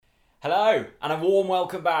Hello, and a warm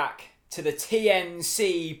welcome back to the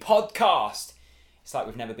TNC podcast. It's like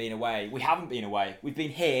we've never been away. We haven't been away. We've been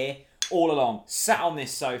here all along, sat on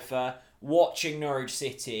this sofa, watching Norwich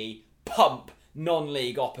City pump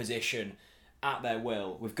non-league opposition at their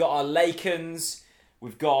will. We've got our Lakens,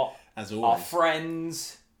 we've got our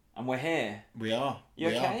friends, and we're here. We are. You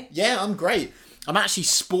okay? Yeah, I'm great. I'm actually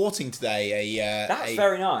sporting today That's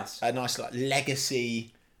very nice. A nice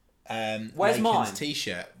legacy Where's Lakens mine?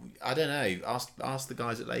 T-shirt. I don't know. Ask the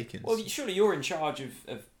guys at Lakens. Well, surely you're in charge of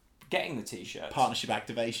getting the t-shirts. Partnership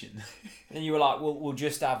activation. And you were like, we'll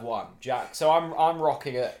just have one, Jack. So I'm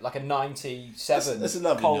rocking it like a 97. That's a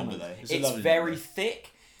lovely Coleman. number, though. It's very number.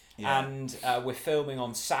 thick, Yeah. and we're filming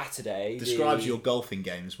on Saturday. Describes your golfing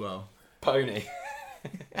game as well. Pony.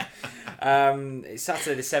 It's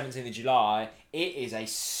Saturday the 17th of July. It is a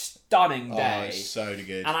stunning day. Oh, it's so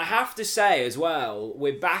good. And I have to say as well,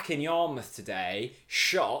 we're back in Yarmouth today.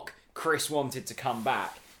 Shock. Chris wanted to come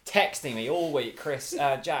back. Texting me all week, Chris,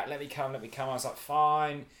 Jack, let me come. I was like,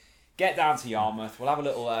 fine. Get down to Yarmouth. We'll have a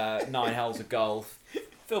little 9 holes of golf.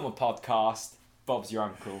 Film a podcast. Bob's your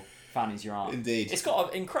uncle. Fanny's your aunt. Indeed. It's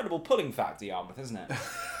got an incredible pulling factor, Yarmouth, hasn't it?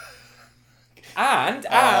 And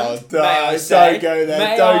don't go there.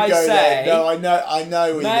 May Don't I go say, there. No, I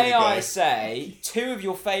know where May you're going to I go. say, two of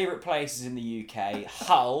your favourite places in the UK,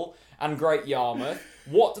 Hull and Great Yarmouth,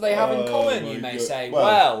 what do they have in common, you may say?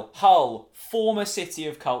 Well, Hull, former city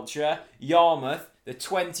of culture, Yarmouth, the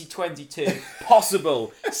 2022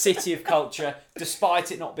 possible city of culture,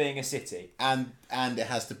 despite it not being a city. And it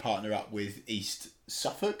has to partner up with East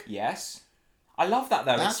Suffolk. Yes. I love that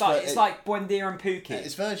though. That's It's like Buendia and Phuket.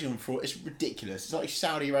 It's verging on fraud. It's ridiculous. It's like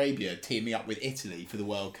Saudi Arabia teaming up with Italy for the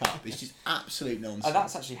World Cup. It's just absolute nonsense. Oh,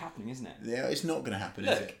 that's actually happening, isn't it? Yeah, it's not going to happen, is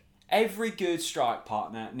Look, it? every good strike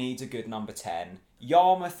partner needs a good number 10.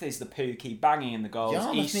 Yarmouth is the Pookie, banging in the goals.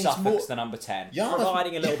 Yarmouth East needs Suffolk's more- the number 10, Yarmouth-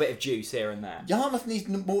 providing a little bit of juice here and there. Yarmouth needs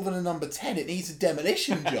more than a number 10. It needs a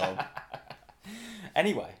demolition job.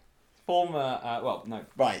 Anyway, former,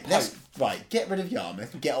 Right, get rid of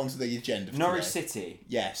Yarmouth and get onto the agenda for Norwich today. City.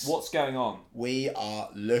 Yes. What's going on? We are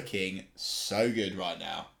looking so good right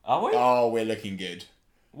now. Are we? Oh, we're looking good.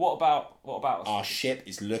 What about us? Our ship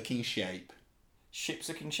is looking shape. Ship's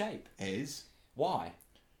looking shape. Is Why?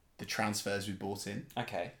 the transfers we bought in.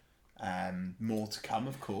 Okay. More to come,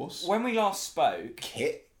 of course. When we last spoke,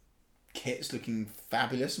 Kit's looking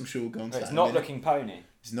fabulous. I'm sure we'll go on to that it's in a not minute. looking pony.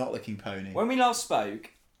 It's not looking pony. When we last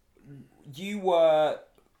spoke, you were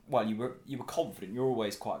confident. You're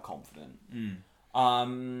always quite confident.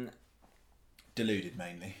 Deluded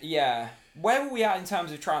mainly. Yeah. Where were we at in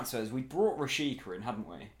terms of transfers? We brought Rashika in, hadn't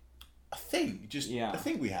we? I think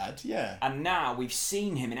we had, yeah. And now we've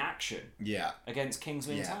seen him in action Yeah. against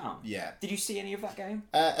Kingsley Yeah. Town. Yeah. Did you see any of that game?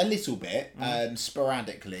 A little bit,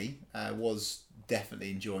 sporadically. Was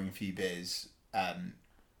definitely enjoying a few beers. Well,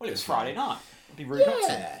 it was Friday night. It'd be rude not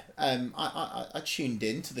to. Yeah. I tuned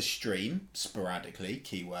in to the stream sporadically.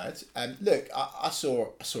 Keyword. Look, I saw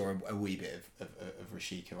a wee bit of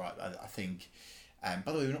Rashika. Right. I think. By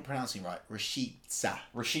the way, we're not pronouncing it right. Rashica.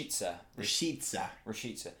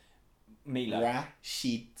 Milo.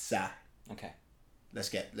 Rashica. Okay. Let's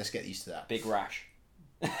get used to that. Big rash.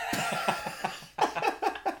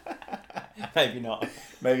 Maybe not.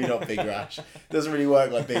 Maybe not Big Rash. Doesn't really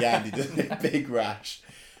work like Big Andy, does it? Big Rash.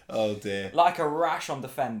 Oh dear. Like a rash on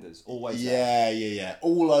defenders. Always there. Yeah.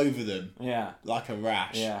 All over them. Yeah. Like a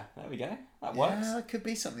rash. Yeah. There we go. That works. Yeah, there could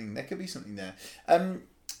be something there.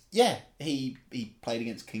 He played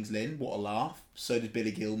against Kings Lynn. What a laugh. So did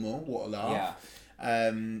Billy Gilmore. What a laugh. Yeah.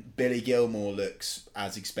 Billy Gilmore looks,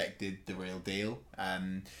 as expected, the real deal.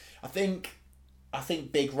 I think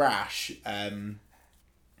Big Rash.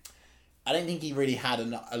 I don't think he really had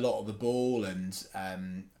a lot of the ball, and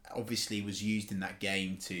obviously was used in that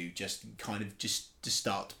game to just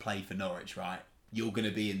start to play for Norwich. Right, you're going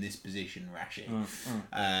to be in this position, Rashy.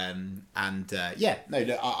 I'm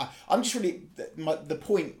just really the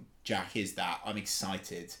point, Jack, is that I'm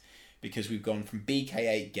excited because we've gone from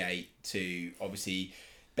BK8 gate to obviously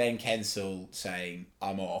Ben Kensel saying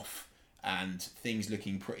I'm off and things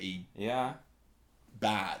looking pretty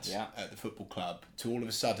bad at the football club to all of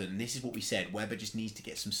a sudden, and this is what we said, Webber just needs to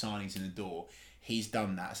get some signings in the door. He's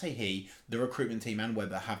done that. I say the recruitment team and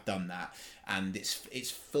Webber have done that, and it's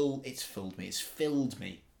filled me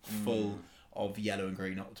full of yellow and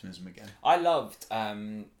green optimism again. I loved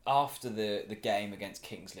after the game against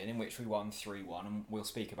Kings Lynn, in which we won 3-1, and we'll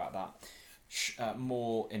speak about that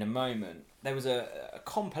more in a moment. There was a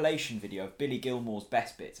compilation video of Billy Gilmore's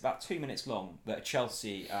best bits, about 2 minutes long, that a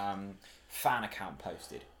Chelsea fan account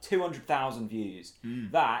posted. 200,000 views.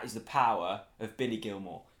 That is the power of Billy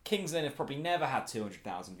Gilmore. Kings Lynn have probably never had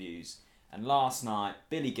 200,000 views. And last night,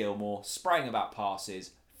 Billy Gilmore spraying about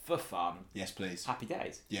passes for fun. Yes, please. Happy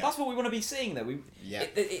days. Yeah. That's what we want to be seeing, though.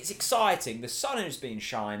 It's exciting. The sun has been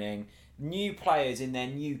shining. New players in their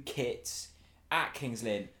new kits at Kings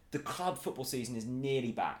Lynn. The club football season is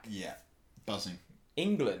nearly back. Yeah, buzzing.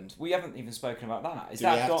 England, we haven't even spoken about that. Do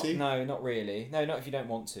we have to? No, not really. No, not if you don't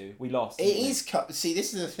want to. We lost. It is. See,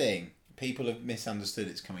 this is the thing. People have misunderstood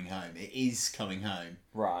it's coming home. It is coming home.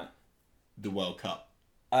 Right. The World Cup.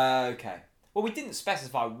 Okay. Well, we didn't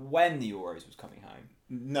specify when the Euros was coming home.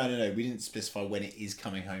 No. We didn't specify when it is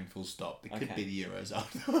coming home. Full stop. It could be the Euros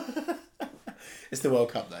after. It's the World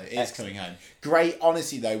Cup though. It is coming home. Great.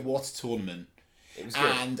 Honestly though, what a tournament. It was good.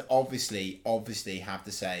 And obviously, have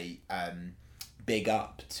to say, big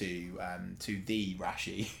up to the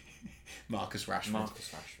Rashi, Marcus Rashford,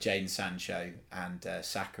 Jadon Sancho, and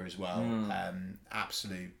Saka as well.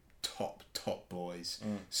 Absolute top boys.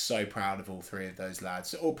 So proud of all three of those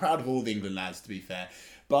lads. Or proud of all the England lads, to be fair.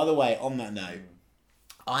 By the way, on that note,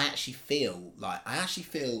 I actually feel like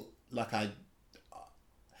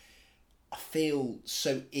I feel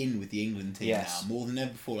so in with the England team now more than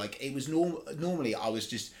ever before. Like it was normally I was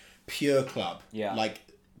just pure club, like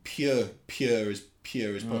pure as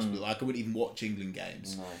possible. Like I wouldn't even watch England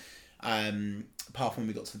games, apart from when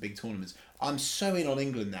we got to the big tournaments. I'm so in on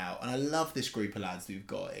England now, and I love this group of lads that we've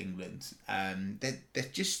got at England.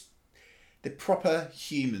 They're proper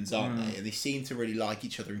humans, aren't they? And they seem to really like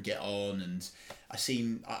each other and get on. And I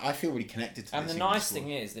feel really connected to them. And the nice thing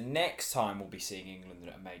is, the next time we'll be seeing England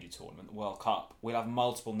at a major tournament, the World Cup, we'll have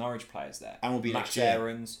multiple Norwich players there. And we'll be Max next year.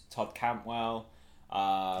 Aarons, Todd Cantwell,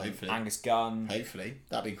 Angus Gunn. Hopefully.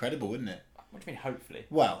 That'd be incredible, wouldn't it? What do you mean, hopefully?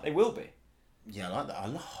 Well, they will be. Yeah, I like that.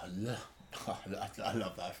 I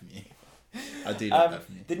love that from you. I do love that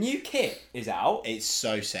from you. The new kit is out. It's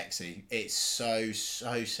so sexy. It's so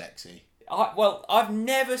sexy. I've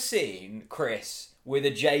never seen Chris with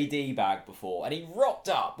a JD bag before, and he rocked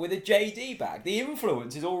up with a JD bag. The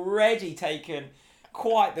influence has already taken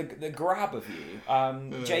quite the grab of you.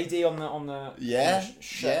 JD on the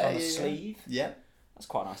shirt on the sleeve. Yeah, that's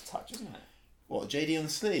quite a nice touch, isn't it? What, JD on the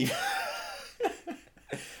sleeve?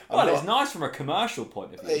 Well, it's nice from a commercial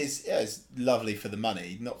point of view. It's lovely for the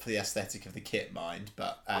money, not for the aesthetic of the kit, mind.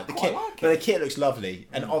 But the kit looks lovely,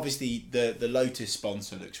 and obviously the Lotus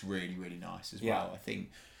sponsor looks really, really nice as well. I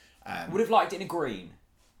think. Would have liked it in a green.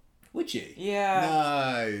 Would you? Yeah.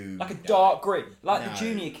 No. Like a dark green, like the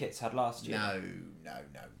junior kits had last year. No.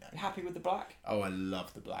 You happy with the black? Oh, I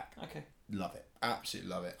love the black. Okay. Love it.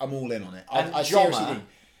 Absolutely love it. I'm all in on it. And I seriously think.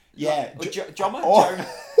 Yeah. Jommer?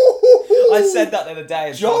 I said that the other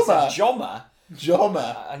day. Jommer?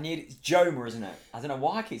 I need Jommer, isn't it? I don't know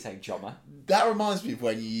why I keep saying Jommer. That reminds me of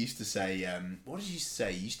when you used to say, what did you used to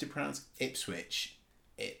say? You used to pronounce Ipswich.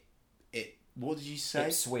 What did you say?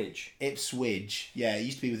 Ipswich. Yeah, it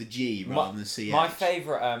used to be with a G rather than a CH.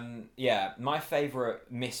 My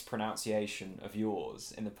favourite mispronunciation of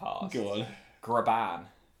yours in the past. Go on. Graban.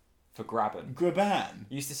 For Graben. Graban?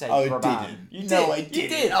 You used to say Graban. I didn't. You did. No, I didn't. You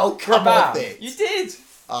did. Oh, come on. You did.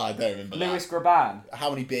 Oh, I don't remember Lewis Graban. How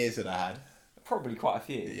many beers had I had? Probably quite a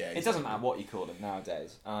few. Yeah, exactly. It doesn't matter what you call them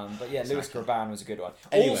nowadays. But yeah, Exactly. Lewis Graban was a good one.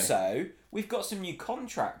 Anyway. Also, we've got some new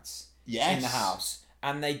contracts Yes. in the house.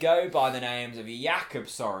 And they go by the names of Jakob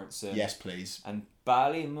Sorensen. Yes, please. And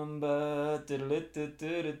Ballymumba.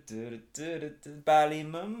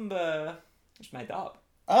 Ballymumba. Just made that up.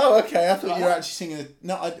 Oh, okay. I thought you were actually singing.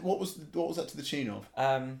 What was that to the tune of?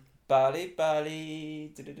 Bally.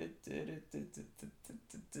 Bally.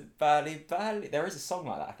 There is a song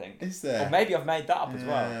like that, I think. Is there? Or maybe I've made that up as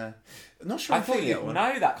well. I'm not sure. I thought you'd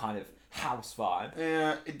know that kind of house vibe.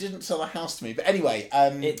 Yeah, it didn't sell a house to me. But anyway,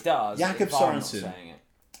 it does. Jakob if I'm not Sorensen. saying it.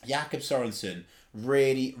 Jakob Sorensen,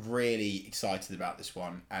 really, really excited about this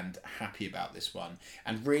one and happy about this one.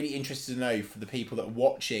 And really interested to know, for the people that are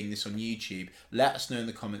watching this on YouTube, let us know in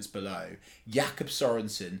the comments below. Jakob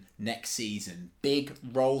Sorensen, next season, big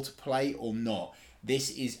role to play or not? This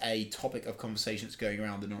is a topic of conversation that's going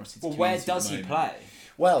around the Norwich City community. Well, where does he play?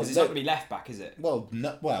 Well, because it's not going to be left back, is it? Well,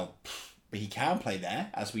 but he can play there,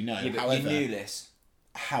 as we know. Yeah, but however, you knew this.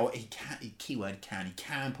 He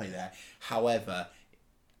can play there. However,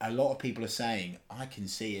 a lot of people are saying, I can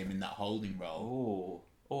see him in that holding role.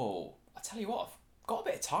 Oh, I tell you what, I've got a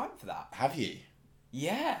bit of time for that. Have you?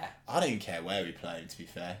 Yeah. I don't care where we play him, to be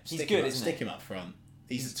fair. He's good, isn't he? Stick him up front.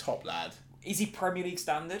 He's a top lad. Is he Premier League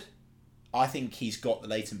standard? I think he's got the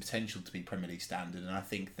latent potential to be Premier League standard, and I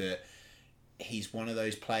think that he's one of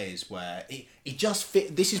those players where he just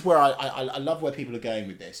fit. This is where I love where people are going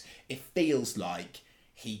with this. It feels like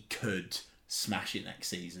he could smash it next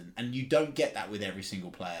season. And you don't get that with every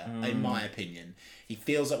single player, in my opinion. He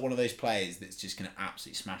feels like one of those players that's just going to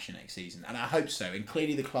absolutely smash it next season. And I hope so. And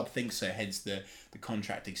clearly the club thinks so, hence the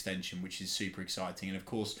contract extension, which is super exciting. And of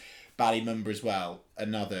course, Bally Mumba as well,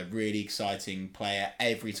 another really exciting player.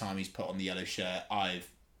 Every time he's put on the yellow shirt,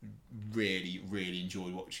 I've really, really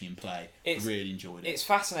enjoyed watching him play. Really enjoyed it. It's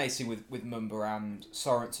fascinating with Mumba and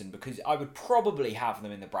Sorensen because I would probably have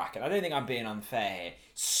them in the bracket. I don't think I'm being unfair here.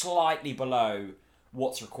 Slightly below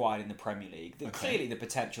what's required in the Premier League. Clearly the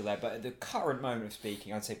potential there, but at the current moment of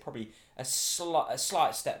speaking, I'd say probably a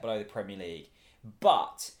slight step below the Premier League.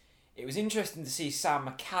 But it was interesting to see Sam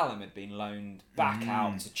McCallum had been loaned back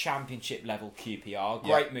out to Championship level QPR.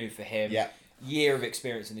 Great move for him. Yeah. Year of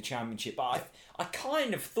experience in the Championship. But I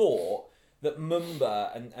kind of thought that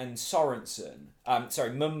Mumba and Sorensen,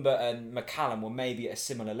 Mumba and McCallum were maybe at a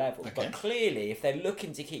similar level. Okay. But clearly, if they're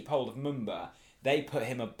looking to keep hold of Mumba, they put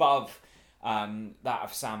him above that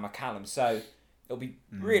of Sam McCallum. So it'll be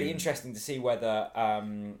really interesting to see whether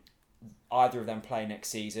either of them play next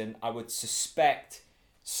season. I would suspect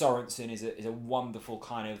Sorensen is a wonderful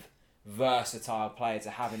kind of versatile player to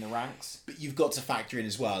have in the ranks. But you've got to factor in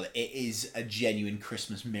as well, it is a genuine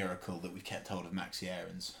Christmas miracle that we've kept hold of Maxi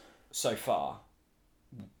Aarons. So far.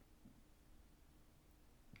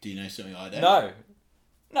 Do you know something I don't?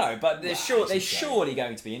 No, but there's surely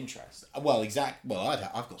going to be interest. Well,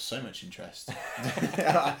 I've got so much interest.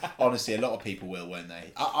 Honestly, a lot of people will, won't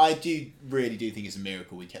they? I really do think it's a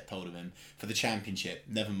miracle we kept hold of him for the Championship.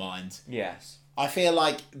 Never mind. Yes. I feel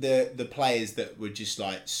like the players that were just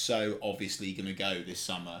like so obviously going to go this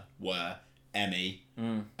summer were Emmy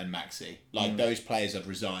and Maxi. Like those players have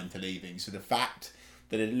resigned to leaving. So the fact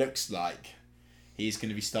that it looks like he's going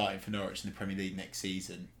to be starting for Norwich in the Premier League next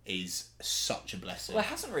season is such a blessing. Well, there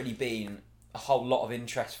hasn't really been a whole lot of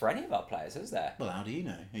interest for any of our players, has there? Well, how do you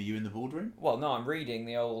know? Are you in the boardroom? Well, no, I'm reading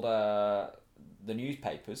the old the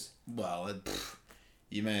newspapers. Well,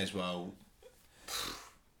 you may as well.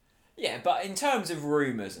 Yeah, but in terms of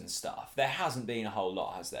rumours and stuff, there hasn't been a whole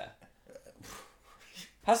lot, has there?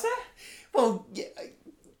 Has there? Well, yeah,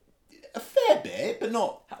 a fair bit, but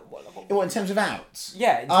not. Well, in terms of outs?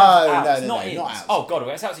 Yeah, in terms of outs, no, not ins. outs. Oh, God,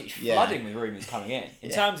 it's absolutely flooding with rumours coming in. In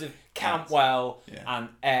terms of Campwell and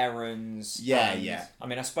Aarons. Yeah. I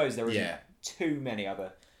mean, I suppose there isn't too many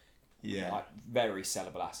other like, very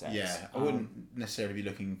sellable assets. Yeah, I wouldn't necessarily be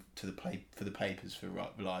looking to for the papers for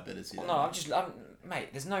reliability. Well, no, mate,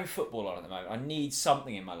 there's no football on at the moment. I need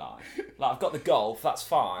something in my life. Like, I've got the golf, that's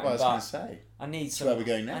fine. Well, I was going to say. I need some. Where we're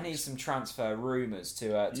going next. I need some transfer rumours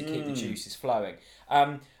to keep the juices flowing.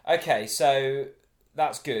 Okay, so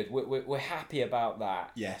that's good. We're happy about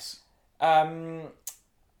that. Yes. Emi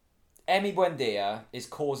Buendia is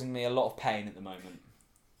causing me a lot of pain at the moment.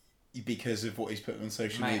 Because of what he's putting on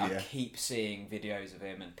social Mate, media. I keep seeing videos of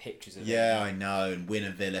him and pictures of him. Yeah, I know. And win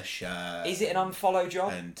a Villa shirt. Is it an unfollow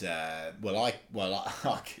job? And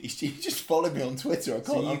he just followed me on Twitter. I can't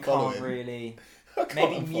so you unfollow can't him. really Can't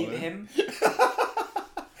maybe unfollow mute him.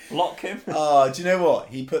 Block him. Oh, do you know what?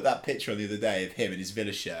 He put that picture on the other day of him in his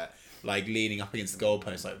Villa shirt, like leaning up against the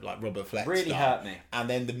goalpost, like Robert Flex. Really style. hurt me. And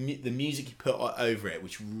then the music he put over it,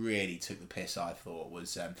 which really took the piss, I thought,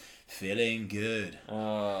 was feeling good,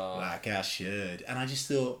 like I should. And I just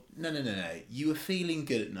thought, no. You were feeling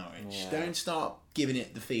good at Norwich. Yeah. Don't start giving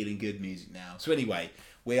it the feeling good music now. So anyway,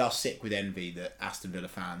 we are sick with envy that Aston Villa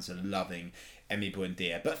fans are loving Emi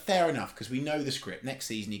Buendia. But fair enough, because we know the script. Next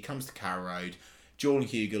season, he comes to Carrow Road. Jordan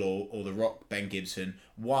Hugill or The Rock, Ben Gibson,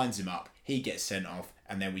 winds him up. He gets sent off,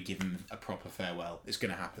 and then we give him a proper farewell. It's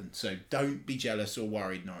going to happen. So don't be jealous or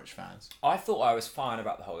worried, Norwich fans. I thought I was fine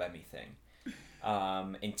about the whole Emmy thing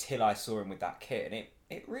until I saw him with that kit, and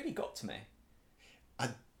it really got to me. I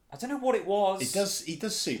don't know what it was. He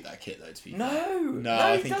does suit that kit though. To be fair. No,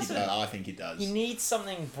 I he think doesn't. he does. I think he does. He needs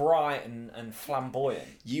something bright and flamboyant.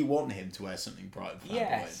 You want him to wear something bright and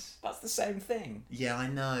flamboyant. Yes, that's the same thing. Yeah, I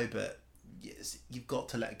know, but yes, you've got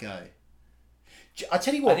to let go. I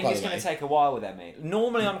tell you what, I think it's going to take a while with Emmy.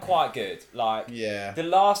 Normally, I'm quite good. Like, the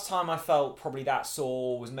last time I felt probably that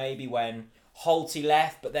sore was maybe when Holty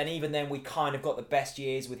left, but then even then we kind of got the best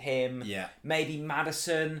years with him. Yeah. Maybe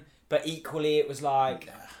Maddison, but equally it was like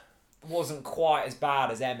wasn't quite as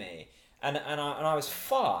bad as Emmy, and I was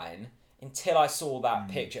fine until I saw that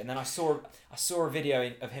picture, and then I saw a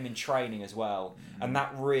video of him in training as well, and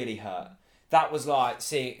that really hurt. That was like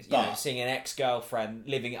seeing an ex-girlfriend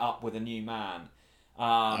living it up with a new man.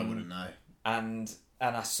 I wouldn't know. And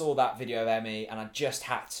I saw that video of Emmy, and I just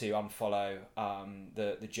had to unfollow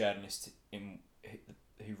the journalist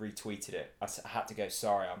who retweeted it. I had to go,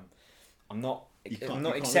 sorry, I'm not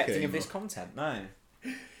accepting of this content. No.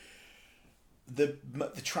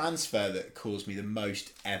 the transfer that caused me the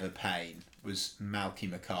most ever pain was Malky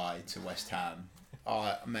Mackay to West Ham.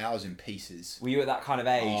 I was in pieces. Were you at that kind of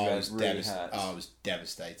age where it really hurts? I was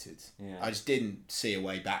devastated. Yeah. I just didn't see a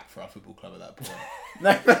way back for our football club at that point.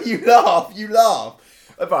 No, you laugh.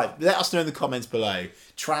 Right, let us know in the comments below.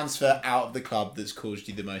 Transfer out of the club that's caused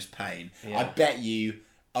you the most pain. Yeah. I bet you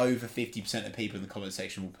over 50% of people in the comment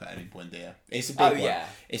section will put Emi Buendia. It's a big one. Yeah.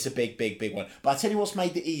 It's a big one. But I tell you what's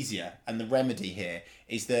made it easier, and the remedy here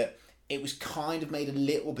is that it was kind of made a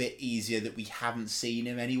little bit easier that we haven't seen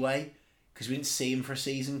him anyway, because we didn't see him for a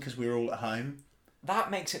season because we were all at home.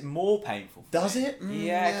 That makes it more painful. Does it?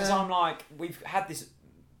 Yeah, because I'm like, we've had this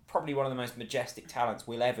probably one of the most majestic talents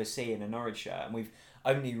we'll ever see in a Norwich shirt, and we've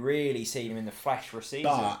only really seen him in the flesh for a season.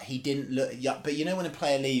 But he didn't look. Yeah, but you know when a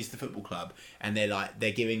player leaves the football club and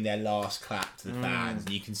they're giving their last clap to the fans,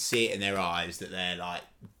 and you can see it in their eyes that they're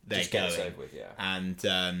just going. get it over with, yeah.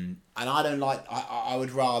 And I don't like. I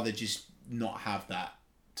would rather just not have that.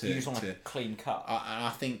 You just want a clean cut. And I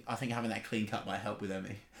think having that clean cut might help with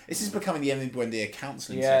Emi. This is becoming the Emi Buendia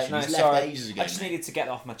counselling Yeah, session. no, He's sorry. left ages ago. I just needed to get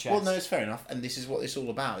that off my chest. Well, no, it's fair enough, and this is what it's all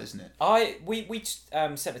about, isn't it? We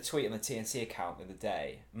sent a tweet on the TNC account the other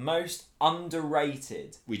day. Most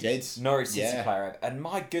underrated We did. Norwich City player ever, and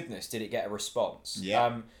my goodness, did it get a response?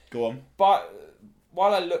 Yeah. Go on. But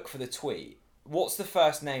while I look for the tweet, what's the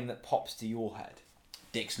first name that pops to your head?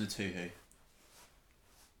 Dixon Atuhu.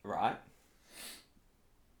 Right.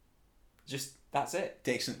 Just that's it.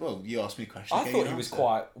 Dixon. Well, you asked me a question. I thought he was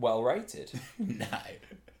quite well rated. No.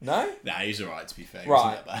 No? No, he's alright to be fair.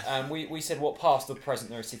 Right. Isn't that bad? We said what past or present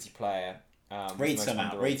Norwich City player. Read some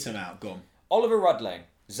out. Go on. Oliver Rudling,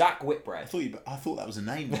 Zach Whitbread. I thought that was a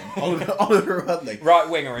name then. Oliver Rudling. Right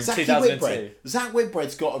winger in Zachy 2002. Whitbread. Zach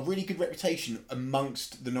Whitbread's got a really good reputation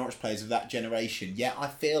amongst the Norwich players of that generation. Yet I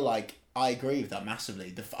feel like I agree with that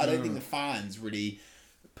massively. I don't think the fans really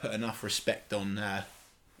put enough respect on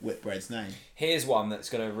Whitbread's name. Here's one that's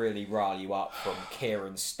going to really rile you up from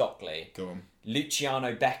Kieran Stockley. Go on.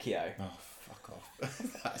 Luciano Becchio. Oh, fuck off.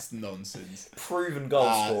 That's nonsense. Proven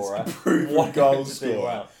goal scorer. Proven goal scorer.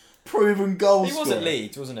 Well. Proven goal scorer. He was at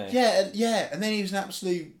Leeds, wasn't he? Yeah. And then he was an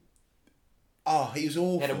absolute... Oh, he was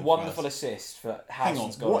awful. He had a wonderful assist for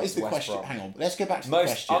Howson's goal. What is the question? Hang on. Let's go back to the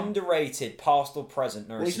Most question. underrated past or present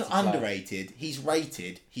Norwich Well, he's City not player. underrated. He's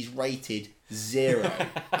rated 0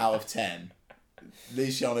 out of 10.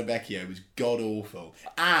 Luciano Becchio was god awful,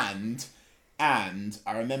 and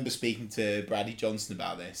I remember speaking to Bradley Johnson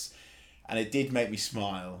about this, and it did make me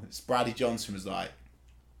smile. Bradley Johnson was like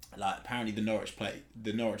apparently the Norwich.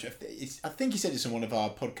 I think he said this on one of our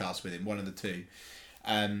podcasts with him, one of the two.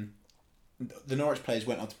 The Norwich players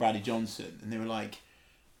went up to Bradley Johnson and they were like,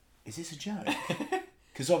 "Is this a joke?"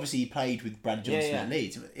 Because obviously he played with Bradley Johnson at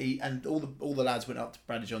Leeds, and all the lads went up to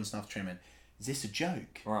Bradley Johnson after him and, "Is this a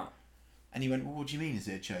joke?" Right. And he went, "Well, what do you mean, is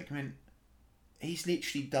it a joke?" I mean, he's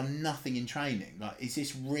literally done nothing in training. Like, is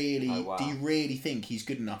this really... Oh, wow. Do you really think he's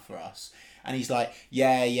good enough for us? And he's like,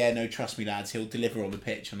 yeah, no, trust me, lads, he'll deliver on the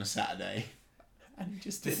pitch on a Saturday. And he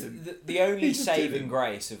just didn't. The only saving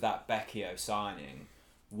grace of that Becchio signing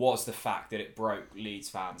was the fact that it broke Leeds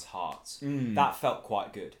fans' hearts. That felt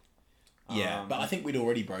quite good. Yeah, but I think we'd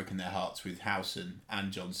already broken their hearts with Howson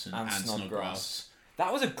and Johnson and Snodgrass.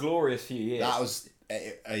 That was a glorious few years. That was...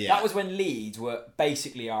 yeah. That was when Leeds were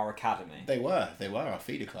basically our academy. They were our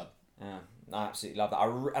feeder club. Yeah, I absolutely love that.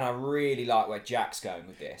 And I really like where Jack's going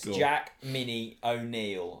with this. Cool. Jack Mini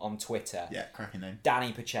O'Neill on Twitter. Yeah, cracking name.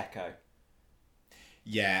 Danny Pacheco.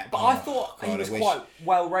 Yeah. But I thought he was quite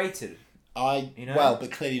well rated. Well,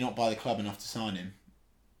 but clearly not by the club enough to sign him.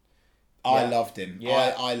 I loved him.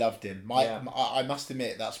 Yeah. I loved him. I must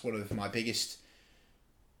admit that's one of my biggest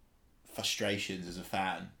frustrations as a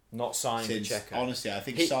fan. Not signing Pacheco. Honestly, I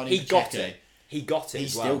think he signing Pacheco... got it. He got it He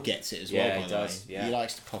as well. still gets it as well, by he the does, way. yeah. He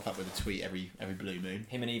likes to pop up with a tweet every blue moon.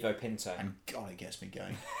 Him and Ivo Pinto. And God, it gets me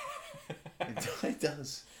going. It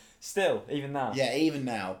does. Still, even now. Yeah, even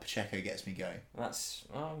now, Pacheco gets me going. That's...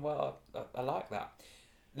 Oh, well, I like that.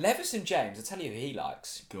 Leveson James, I'll tell you who he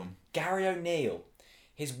likes. Go on. Gary O'Neill.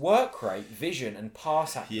 His work rate, vision and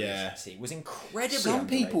pass accuracy was incredibly Some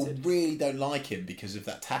underrated. people really don't like him because of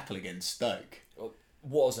that tackle against Stoke.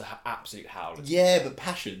 Was an absolute howler. Yeah, but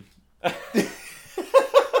passion.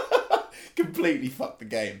 Completely fucked the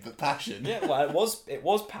game, but passion. Yeah, well, it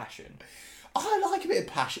was passion. I like a bit of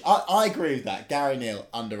passion. I agree with that. Gary Neal,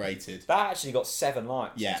 underrated. That actually got 7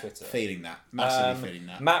 likes Yeah, on Twitter. feeling that. Massively feeling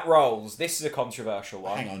that. Matt Rolls. This is a controversial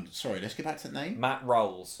one. Hang on, sorry, let's get back to the name. Matt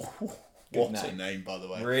Rolls. What name. a name, by the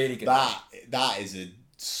way. Really good That is a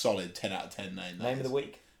solid 10 out of 10 name. Name of the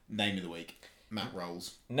week? Name of the week. Matt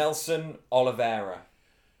Rolls. Nelson Oliveira.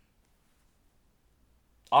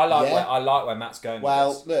 I like Yeah. where Matt's going.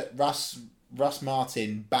 Well, with this. look, Russ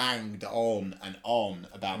Martin banged on and on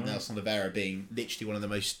about Nelson Oliveira being literally one of the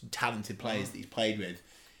most talented players that he's played with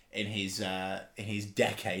in his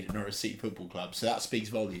decade at Norwich City Football Club. So that speaks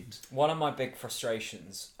volumes. One of my big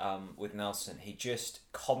frustrations with Nelson, he just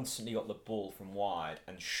constantly got the ball from wide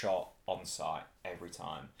and shot onside every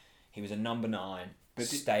time. He was a number 9. But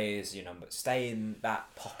stay in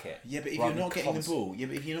that pocket. Yeah, but if you're not getting the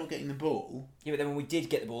ball, yeah, but then when we did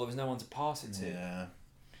get the ball, there was no one to pass it to. Yeah.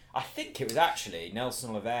 I think it was actually Nelson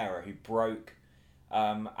Oliveira who broke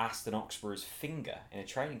Aston Oxborough's finger in a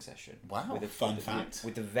training session. Wow, fun fact.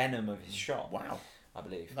 With the venom of his shot. Wow. I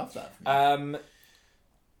believe. Love that.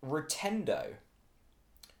 Rotendo.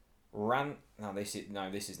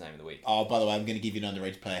 This is name of the week. Oh, by the way, I'm going to give you an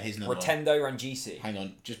underrated player. Here's another Rotendo one. Rangisi. Hang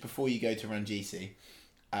on, just before you go to Rangisi,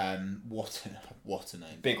 what a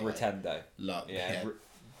name. Big Rotendo. Yeah.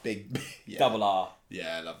 Big. Yeah. Double R.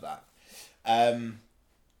 Yeah, I love that.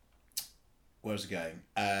 Where's it going?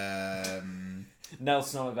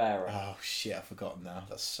 Nelson Oliveira. Oh shit, I've forgotten now.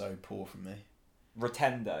 That's so poor from me.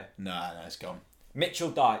 Rotendo. No, it's gone.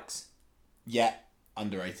 Mitchell Dykes. Yeah,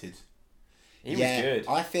 underrated. He was good.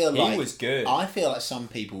 I feel like he was good. I feel like some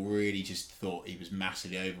people really just thought he was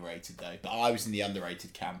massively overrated though. But I was in the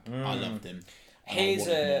underrated camp. I loved him.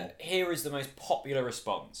 Here is the most popular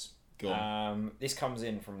response. Go on. This comes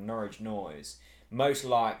in from Norwich Noise. Most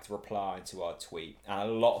liked reply to our tweet, and a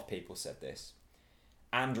lot of people said this.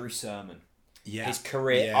 Andrew Sermon. Yeah. His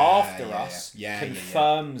career after us yeah.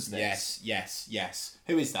 confirms this. Yes.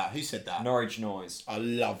 Who is that? Who said that? Norwich Noise. I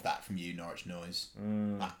love that from you, Norwich Noise.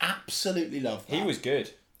 I absolutely love that. He was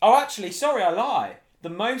good. Oh, actually, sorry, I lie. The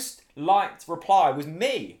most liked reply was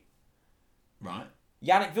me. Right.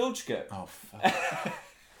 Yannick Vilchko. Oh, fuck.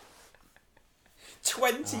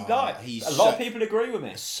 20 likes. A lot of people agree with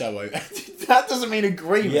me. So that doesn't mean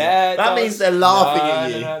agreement. Yeah, that means they're laughing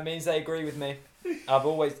at you. No, it means they agree with me. I've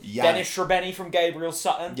always Dennis Shrabeni from Gabriel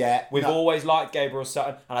Sutton. Yeah, we've always liked Gabriel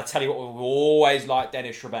Sutton, and I tell you what, we've always liked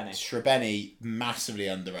Dennis Shrabeni. Shrabeni massively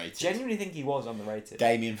underrated. Genuinely think he was underrated.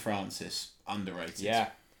 Damien Francis underrated. Yeah,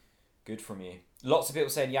 good from you. Lots of people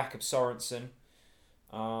saying Jakob Sorensen.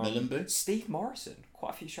 Milambu? Steve Morrison.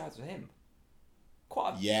 Quite a few shouts for him.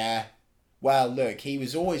 Yeah. Well, look, he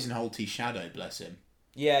was always in Holt's shadow, bless him.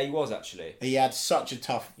 Yeah, he was actually. He had such a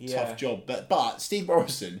tough job. But Steve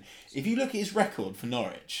Morrison, if you look at his record for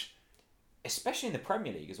Norwich... Especially in the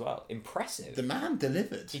Premier League as well. Impressive. The man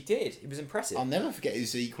delivered. He did. He was impressive. I'll never forget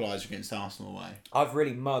his equaliser against Arsenal away. I've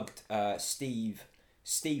really mugged Steve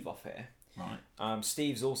off here. Right.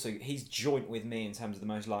 Steve's also... He's joint with me in terms of the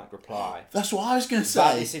most liked reply. That's what I was going to say.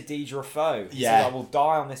 That is Adidra Foe. He Yeah. says, I will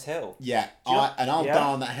die on this hill. Yeah. I'll die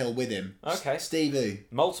on that hill with him. Okay. Steve who?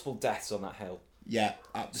 Multiple deaths on that hill. Yeah,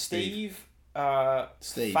 up to Steve.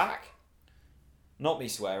 Steve. Fack. Not me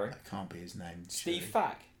swearing. That can't be his name. Steve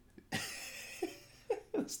Fack.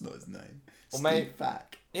 That's not his name. Or Steve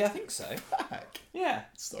Fack. Yeah, I think so. Fack. Yeah.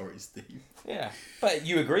 Sorry, Steve. Yeah. But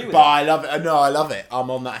you agree with But it. I love it. No, I love it. I'm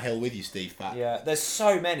on that hill with you, Steve Fack. Yeah, there's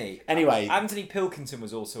so many. Anyway. Anthony Pilkington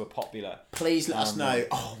was also a popular. Please let us know.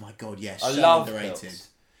 Oh my God, yes. I So love underrated. Pilks.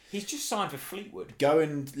 He's just signed for Fleetwood. Go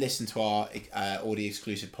and listen to our audio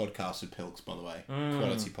exclusive podcast with Pilks, by the way.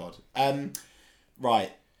 Quality pod.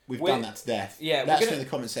 Right. We've done that to death. Yeah, let us know in the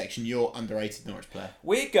comment section your underrated Norwich player.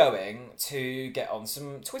 We're going to get on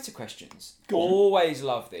some Twitter questions. Go on. Always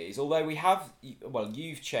love these. Although we have,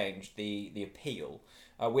 you've changed the appeal.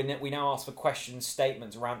 We now ask for questions,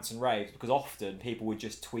 statements, rants, and raves because often people would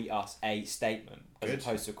just tweet us a statement as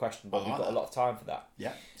opposed to a question. But we've got a lot of time for that.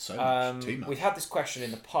 Yeah, so much. Too much. We've had this question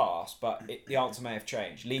in the past, but the answer may have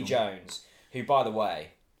changed. Lee Jones, who, by the way,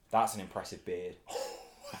 that's an impressive beard.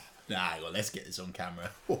 Nah, well, let's get this on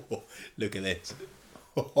camera. Look at this.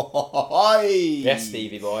 Yes,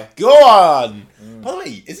 Stevie boy. Go on! By the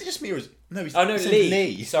way, is it just me or is... No, no,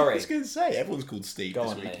 Lee. Sorry. I was going to say, everyone's called Steve Go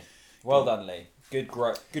this on, week. Lee. Well done, Lee. Good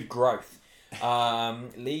growth.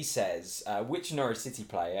 Lee says, which Norwich City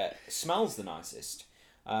player smells the nicest?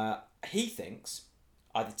 He thinks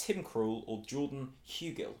either Tim Krul or Jordan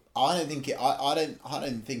Hugill. I don't think I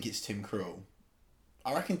don't think it's Tim Krul.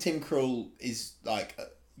 I reckon Tim Krul is like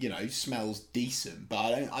smells decent,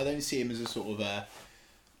 but I don't see him as a sort of a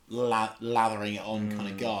lathering it on kind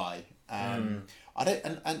of guy. I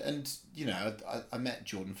don't I met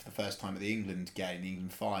Jordan for the first time at the England game, the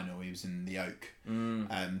England final. He was in the Oak,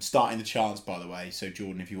 starting the chance, by the way. So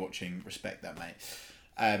Jordan, if you're watching, respect that, mate.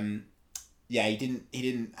 Yeah, he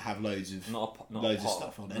didn't have loads of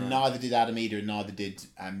stuff on, and neither did Adam Eder, and neither did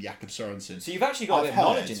Jakob Sorensen. So you've actually got a bit of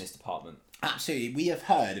knowledge in this department. Absolutely, we have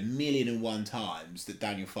heard 1,000,001 times that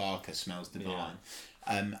Daniel Farke smells divine.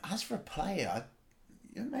 As for a player,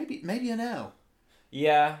 maybe an L.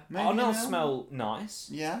 Yeah, Maybe Arnold now. smell nice.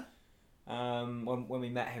 Yeah. When we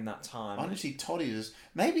met him that time, Honestly, Toddy does.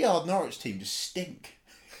 Maybe our Norwich team just stink.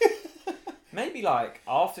 maybe like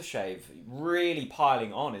aftershave really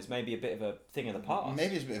piling on is maybe a bit of a thing of the past.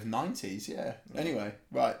 Maybe it's a bit of 90s, yeah. Anyway,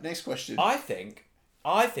 right, next question. I think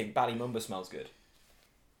Ballymumba smells good.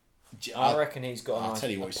 I reckon he's got a I'll nice tell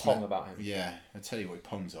you what he pong smell- about him. Yeah, I'll tell you what he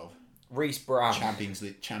pongs of. Reece Brown Champions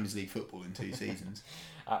League football in 2 seasons.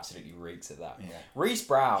 absolutely reeks at that. Yeah. Reece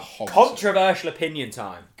Brown, Hobbs. controversial opinion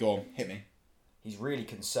time. Go on, hit me. He's really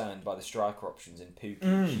concerned by the striker options in Pookie,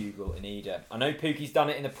 Hugill and Eder. I know Pookie's done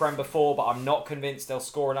it in the Prem before, but I'm not convinced they'll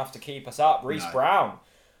score enough to keep us up. Reece No. Brown,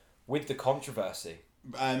 with the controversy.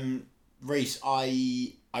 Reece,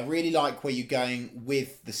 I really like where you're going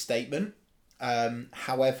with the statement.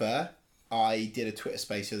 However, I did a Twitter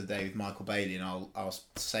space the other day with Michael Bailey, and I'll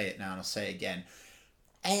say it now and I'll say it again.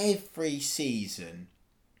 Every season,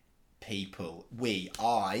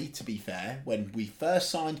 to be fair, when we first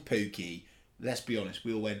signed Pookie, let's be honest,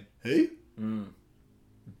 we all went, who?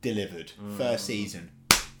 Delivered. First season,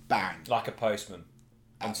 bang. Like a postman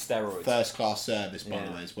on steroids. First class service, by the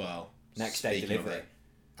Yeah. way, as well. Next day Speaking of delivery. it.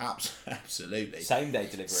 Absolutely. Same day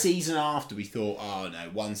delivery. Season after, we thought, oh no,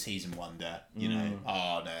 one season wonder, you know.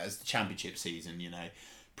 Oh no, it's the championship season, you know.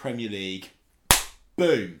 Premier League,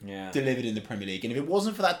 boom, Yeah. delivered in the Premier League. And if it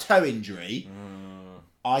wasn't for that toe injury,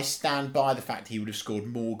 I stand by the fact he would have scored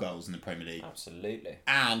more goals in the Premier League. Absolutely.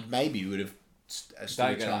 And maybe would have stood a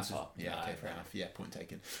Don't go that chance of... far. Yeah, No, okay, fair no. enough. Yeah, point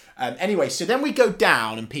taken. Anyway, so then we go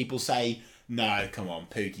down and people say, no, come on,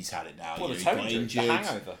 Pookie's had it now. Well, You the know, toe he got injury, the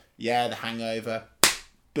hangover. Yeah, the hangover.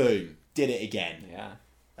 Boom. Did it again. Yeah.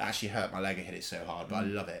 That actually hurt my leg. I hit it so hard, but I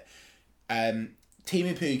love it.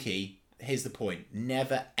 Teemu Pukki, here's the point.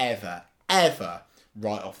 Never, ever, ever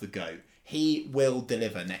write off the GOAT. He will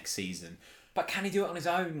deliver next season. But can he do it on his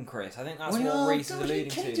own, Chris? I think that's Well, what no, Reece is God, alluding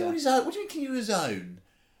can to he do it on there. his own? What do you mean, can he do it on his own?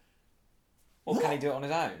 Or can he do it on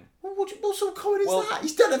his own? What sort of comment is Well, that?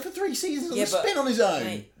 He's done it for 3 seasons on the spin on his own.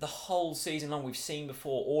 Mate, the whole season long we've seen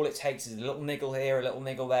before, all it takes is a little niggle here, a little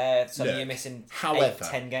niggle there. Suddenly you're missing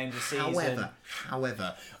 8-10 games a season.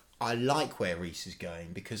 However, I like where Reece is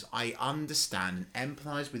going because I understand and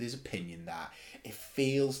empathise with his opinion that it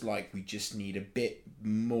feels like we just need a bit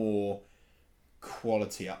more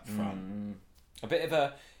quality up front. A bit of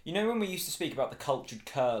a... You know when we used to speak about the cultured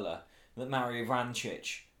curler that Mario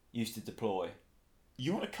Vrancic used to deploy?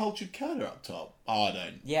 You want a cultured curler up top? Oh, I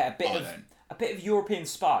don't. Yeah, a bit of European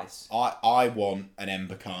spice. I want an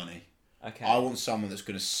Mbakani. Okay. I want someone that's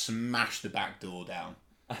going to smash the back door down.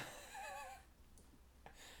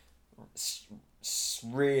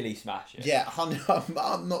 Really smash it. Yeah,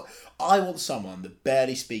 I'm not. I want someone that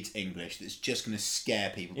barely speaks English that's just going to scare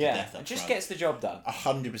people to Yeah, death up and just front. gets the job done.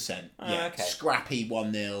 100%. Yeah, okay. Scrappy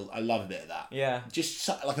 1-0. I love a bit of that. Yeah. Just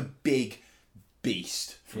like a big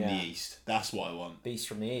beast from Yeah. the east. That's what I want. Beast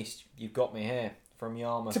from the East. You've got me here. From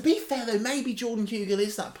Yarmouth. To be fair though, maybe Jordan Hugill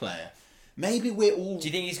is that player. Maybe we're all... Do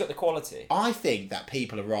you think he's got the quality? I think that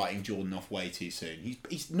people are writing Jordan off way too soon.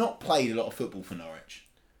 He's not played a lot of football for Norwich.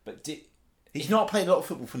 But He's not played a lot of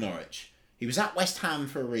football for Norwich. He was at West Ham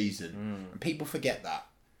for a reason. And people forget that.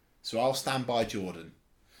 So I'll stand by Jordan.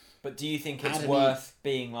 But do you think it's Adam worth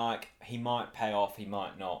being like, he might pay off, he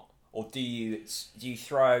might not? Or do you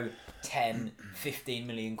throw 10, 15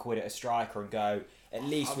 million quid at a striker and go, at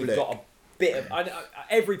least we've got a bit of...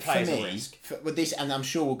 every player's a risk. With this, and I'm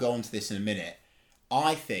sure we'll go on to this in a minute,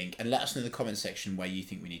 I think, and let us know in the comment section where you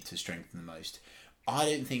think we need to strengthen the most. I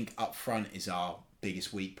don't think up front is our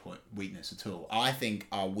biggest weakness at all. I think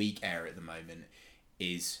our weak area at the moment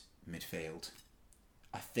is midfield.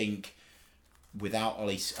 I think without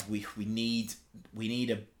Ollie, we need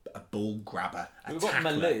a ball grabber, a We've got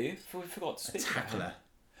tackler, Malou. We forgot to a speak about him. tackler.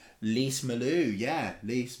 Lise Malou, yeah,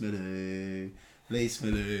 Lise Malou. Lise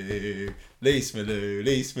Malou, Lise Malou,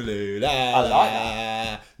 Lise Malou, la I like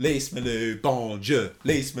la, Lise Malou, bon Dieu,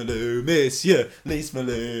 Lise Malou, monsieur, Lise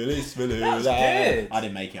Malou, Lise Malou, That was la. good. I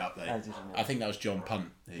didn't make it up though. I didn't. I think that was John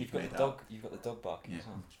Punt who You've got made the that. dog. You've got the dog barking. as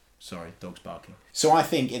well. Sorry, dog's barking. So I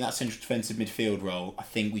think in that central defensive midfield role, I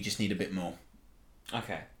think we just need a bit more.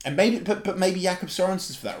 Okay. And maybe, but maybe Jakob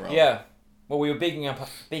Sorensen's for that role. Yeah. Well, we were bigging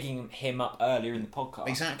him up earlier in the podcast.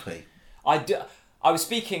 Exactly. I was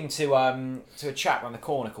speaking to a chap around the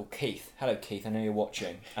corner called Keith. Hello, Keith. I know you're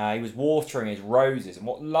watching. He was watering his roses, and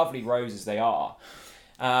what lovely roses they are.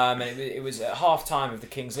 And it was at half time of the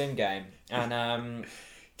Kings Lynn game, and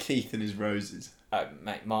Keith and his roses.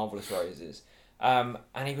 mate, marvellous roses. And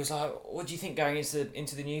he was like, "What do you think going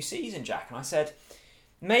into the new season, Jack?" And I said,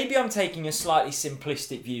 maybe I'm taking a slightly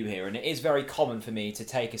simplistic view here, and it is very common for me to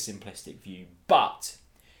take a simplistic view, but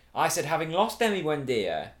I said having lost Emi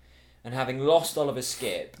Buendia and having lost Oliver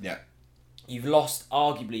Skipp, Yeah. you've lost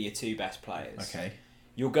arguably your two best players. Okay.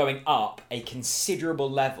 You're going up a considerable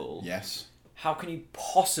level. Yes. How can you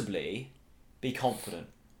possibly be confident?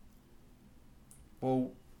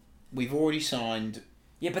 Well, we've already signed.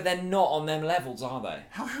 Yeah, but they're not on them levels, are they?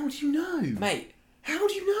 How do you know, Mate, How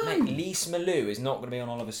do you know? Lys Malou is not going to be on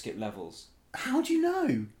Oliver Skipp levels. How do you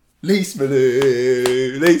know? Lys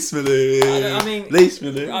Malou. I mean, Lys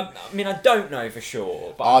Malou. I don't know for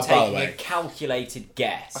sure, but Oh, I'm by the taking way. a calculated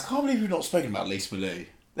guess. I can't believe we've not spoken about Lys Malou.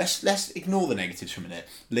 Let's ignore the negatives for a minute.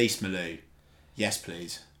 Lys Malou. Yes,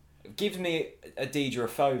 please. It gives me a Deidre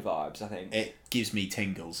Foe vibes, I think. It gives me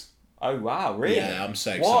tingles. Oh, wow, really? Yeah, I'm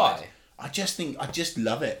so excited. Why? I just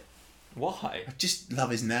love it. Why? I just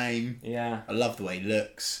love his name. Yeah. I love the way he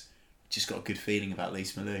looks. Just got a good feeling about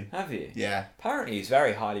Lys Malou. Have you? Yeah. Apparently he's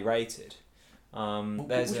very highly rated. What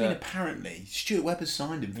There's do you mean apparently? Stuart Webber's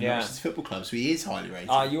signed him for Yeah. Norwich Football Club, so he is highly rated.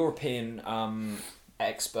 our European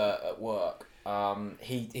expert at work.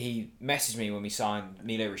 He messaged me when we signed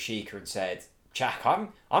Milo Rashica and said, "Jack,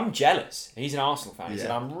 I'm jealous." He's an Arsenal fan. He said,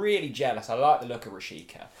 Yeah. "I'm really jealous. I like the look of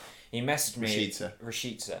Rashica." He messaged me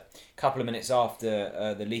Rashica. a couple of minutes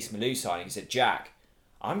after the Lys Malou signing. He said, "Jack,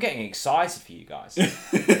 I'm getting excited for you guys."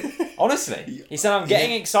 Honestly, he said, "I'm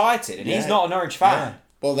getting excited," and he's Yeah. not a Norwich fan. Yeah.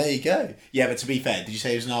 Well, there you go. Yeah, but to be fair, did you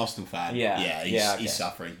say he was an Arsenal fan? Yeah. Yeah, Yeah, he's okay.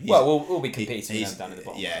 suffering. Well, we'll be competing with he's, them down at the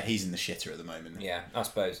bottom. Yeah, he's in the shitter at the moment. Yeah, I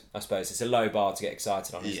suppose it's a low bar to get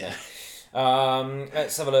excited on, isn't Yeah. it?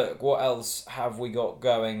 Let's have a look. What else have we got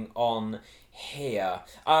going on here?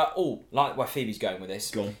 Like where Phoebe's going with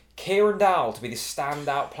this. Go on. Kieran Dowell to be the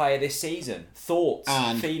standout player this season. Thoughts,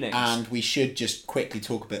 feelings? And we should just quickly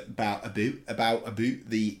talk a bit about Aboot,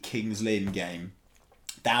 the Kings Lynn game.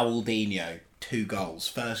 Dowaldinho, 2 goals.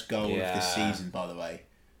 First goal of Yeah. this season, by the way.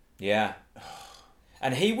 Yeah.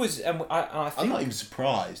 And he was, and I think, I'm not even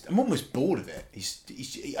surprised. I'm almost bored of it.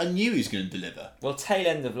 I knew he was going to deliver. well, tail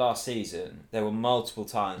end of last season, there were multiple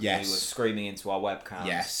times Yes. we were screaming into our webcams.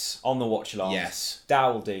 Yes. On the watch along. Yes.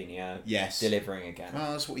 Dowaldinho. Yes. Delivering again.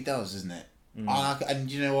 Well, that's what he does, isn't it? Mm.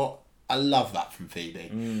 And you know what? I love that from Phoebe.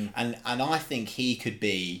 And I think he could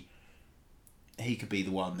be the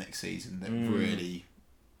one next season that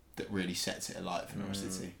really sets it alight for Norwich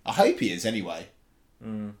City. I hope he is anyway.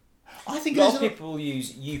 I think A lot there's of people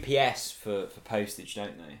use UPS for postage,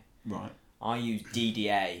 don't they? right. I use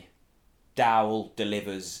DDA. Dowell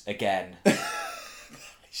delivers again.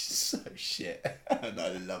 So shit. No,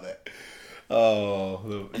 I love it.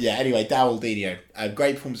 Oh yeah. Anyway, Dowaldinho, a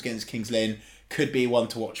great performance against Kings Lynn, could be one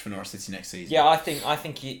to watch for Norwich City next season. Yeah, I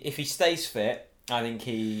think if he stays fit, I think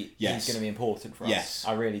he's Yes. going to be important for us. Yes.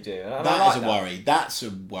 I really do. And I That like is a worry. That's a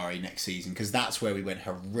worry next season because that's where we went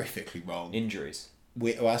horrifically wrong. Injuries.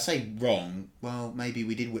 I say wrong. Well, maybe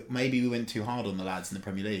we did. Maybe we went too hard on the lads in the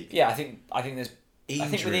Premier League. Yeah, I think there's. I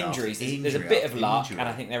think with Injury injuries, after there's a injury bit after of luck, injury. and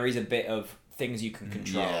I think there is a bit of things you can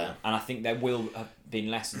control, Yeah. and I think there will have been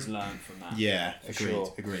lessons learned from that. Yeah, For agreed.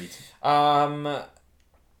 sure. Agreed.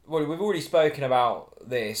 Well, we've already spoken about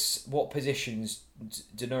this. What positions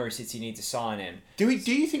do Norwich City need to sign in? Do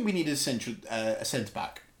you think we need a centre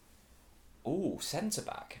back? Ooh, centre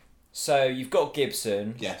back. So you've got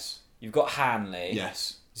Gibson. Yes. You've got Hanley.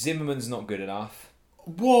 Yes. Zimmerman's not good enough.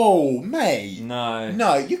 Whoa, mate. No.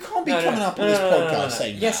 No, you can't be coming up on this podcast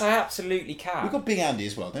saying Yes, that. I absolutely can. We've got Big Andy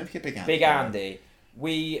as well. Don't forget Big Andy. Big Andy.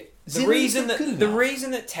 The Zimmerman's not good enough.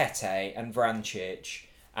 reason that Tete and Vrancic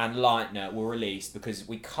and Leitner were released because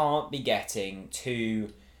we can't be getting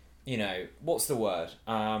too, what's the word?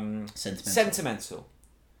 Sentimental.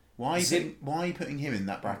 Why are you putting him in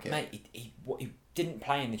that bracket? Mate, he didn't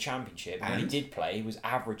play in the Championship. And when he And? did play, he was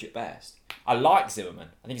average at best. I like Zimmerman.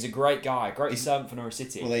 I think he's a great guy, a great servant for Norwich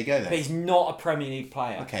City. Well, there you go then. But he's not a Premier League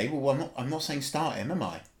player. Okay, well, I'm not saying start him, am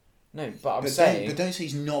I? No, but I'm But saying don't say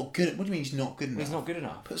he's not good. What do you mean he's not good enough? he's not good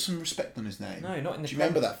enough. Put some respect on his name. No, not in the Do you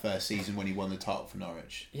remember that first season when he won the title for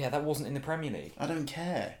Norwich? Yeah, that wasn't in the Premier League. I don't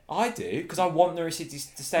care. I do, because I want Norwich City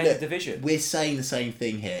to stay in Look, the division. We're saying the same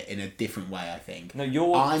thing here in a different way, I think. No,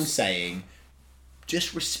 you're... I'm saying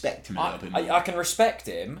just respect him a little bit more. I can respect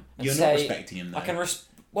him. And You're say, not respecting him, though. I can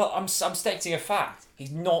Well, I'm stating a fact.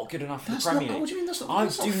 He's not good enough for the That's Premier not- League. what do you mean that's not- I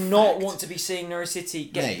that's do not a not fact? want to be seeing Norwich City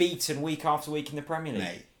get Mate. beaten week after week in the Premier League.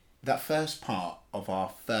 Mate, that first part of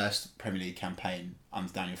our first Premier League campaign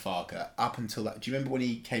under Daniel Farker, up until that, do you remember when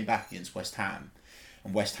he came back against West Ham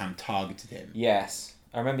and West Ham targeted him? Yes.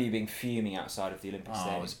 I remember you being fuming outside of the Olympic Oh, I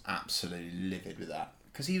Stadium. was absolutely livid with that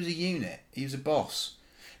because he was a unit. He was a boss.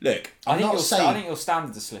 Look, I I'm think not saying. I think your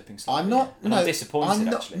standards are slipping slightly. I'm not. And No, I'm disappointed. I'm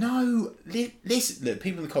not, actually. No, listen. Look,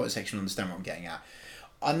 people in the comment section understand what I'm getting at.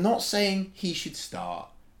 I'm not saying he should start.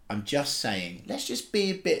 I'm just saying let's just be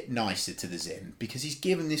a bit nicer to the Zim because he's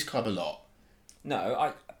given this club a lot.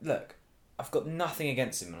 No, look. I've got nothing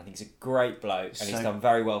against him, and I think he's a great bloke, and he's done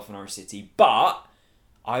very well for Norwich City. But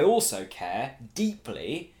I also care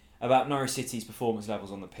deeply about Norwich City's performance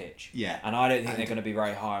levels on the pitch. Yeah, and I don't think they're going to be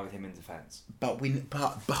very high with him in defence. But we're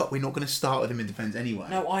not going to start with him in defence anyway.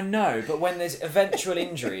 No, I know, but when there's eventual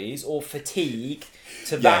injuries or fatigue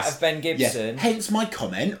to that of Ben Gibson, Hence my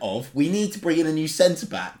comment of we need to bring in a new centre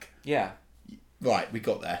back. Yeah, right, we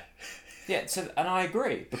got there. Yeah, and I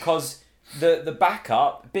agree because the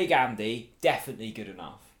backup, Big Andy, definitely good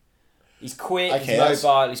enough. He's quick, he's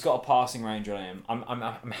mobile, he's got a passing range on him.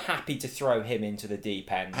 I'm happy to throw him into the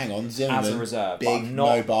deep end. Hang on, Zimmerman, as a reserve. big,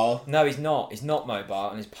 mobile. No, he's not. He's not mobile,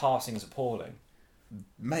 and his passing is appalling.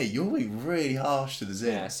 Mate, you're being really harsh to the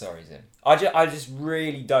Zim. Yeah, sorry, Zim. I just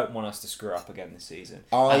really don't want us to screw up again this season.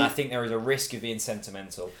 And I think there is a risk of being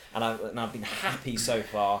sentimental. And I've been happy so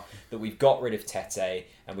far that we've got rid of Tete,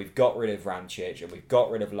 and we've got rid of Vrancic, and we've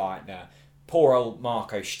got rid of Leitner. Poor old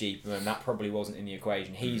Marco Stiepermann, that probably wasn't in the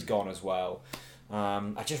equation. He's gone as well.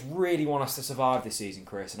 I just really want us to survive this season,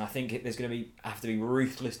 Chris, and I think there's going to have to be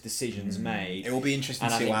ruthless decisions made. It will be interesting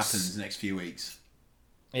to see what happens the next few weeks.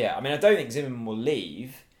 Yeah, I mean, I don't think Zimmerman will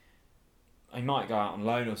leave. He might go out on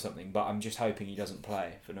loan or something, but I'm just hoping he doesn't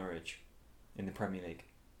play for Norwich in the Premier League.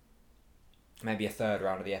 Maybe a third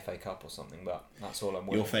round of the FA Cup or something, but that's all I'm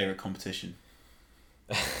willing. Your favourite competition?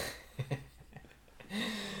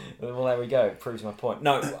 Well, there we go. It proves my point.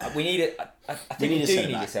 No, we need it. I think we do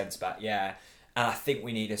need a centre back. Yeah, and I think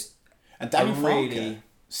we need a. And Danny Farke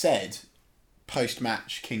said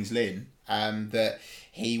post-match Kings Lynn that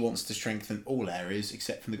he wants to strengthen all areas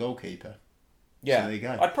except from the goalkeeper. Yeah, so there you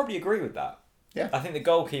go. I'd probably agree with that. Yeah, I think the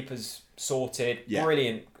goalkeeper's sorted. Yeah.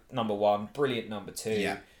 Brilliant number one, brilliant number two,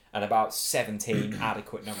 yeah. And about 17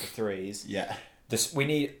 adequate number threes. Yeah. We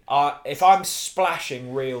need. If I'm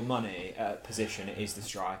splashing real money at a position, it is the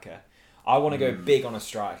striker. I want to go big on a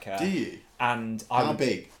striker. Do you? And how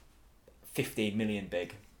big? 15 million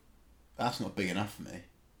big. That's not big enough for me.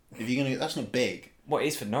 If you're gonna, that's not big. What it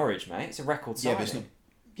is for Norwich, mate? It's a record signing.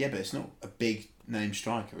 But it's not a big name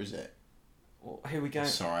striker, is it? Well, who we going?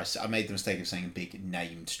 Sorry, I made the mistake of saying big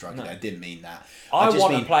named striker. No. I didn't mean that. I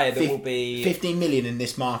want a player that will be 15 million in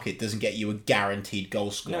this market doesn't get you a guaranteed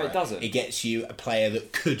goal scorer. No, it doesn't. It gets you a player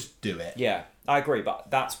that could do it. Yeah, I agree,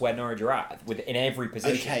 but that's where Norwich are at in every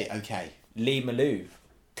position. Okay. Lee Malou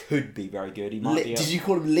could be very good. He might be. Did you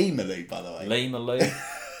call him Lee Malou, by the way? Lee Malou.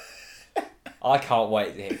 I can't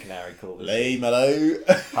wait to hear Canary call this. Lee Malou.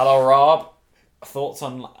 Hello, Rob. Thoughts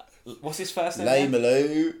on what's his first name? Lee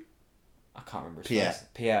Malou. I can't remember his Pierre.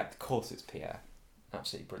 first. Pierre. Of course, it's Pierre.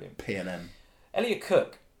 Absolutely brilliant. P&M. Elliot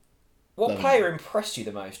Cook. What player impressed you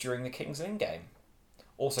the most during the Kings Lynn game?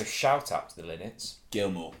 Also, shout out to the Linnets.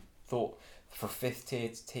 Gilmore. Thought for a fifth tier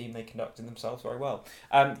team they conducted themselves very well.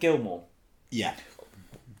 Gilmore. Yeah.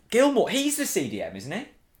 Gilmore. He's the CDM, isn't he?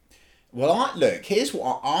 Well, look. Here's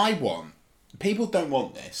what I want. People don't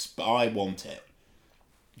want this, but I want it.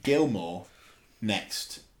 Gilmore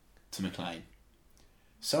next to McLean.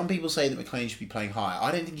 Some people say that McLean should be playing higher.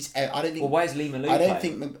 I don't think he's. I don't think. Well, where's Lee Malou? I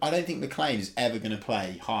don't think McLean is ever going to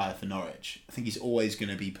play higher for Norwich. I think he's always going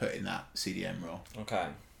to be put in that CDM role. Okay.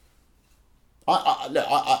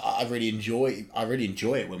 I really enjoy. I really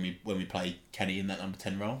enjoy it when we play Kenny in that number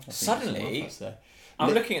 10 role. Suddenly,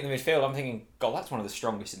 I'm looking at the midfield. I'm thinking, God, that's one of the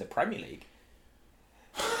strongest in the Premier League.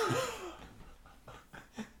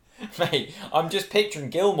 Mate, I'm just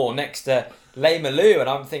picturing Gilmore next to Lee Malou, and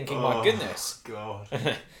I'm thinking, my goodness, God,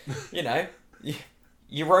 you know,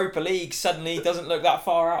 Europa League suddenly doesn't look that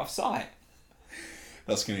far out of sight.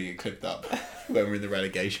 That's going to get clipped up when we're in the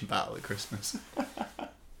relegation battle at Christmas.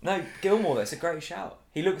 No, Gilmore, that's a great shout.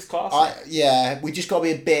 He looks classy. Yeah, we just got to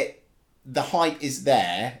be a bit. The hype is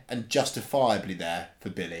there and justifiably there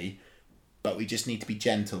for Billy, but we just need to be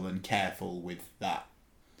gentle and careful with that.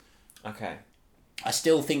 Okay. I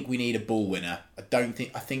still think we need a ball winner. I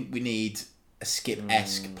think we need a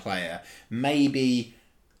Skip-esque player. Maybe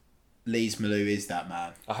Lees Malou is that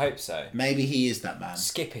man. I hope so. Maybe he is that man.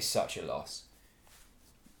 Skip is such a loss.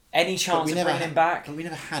 Any chance of bringing him back? But we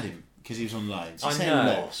never had him because he was on loan. So I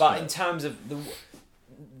know, but in terms of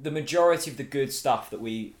the majority of the good stuff that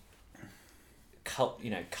we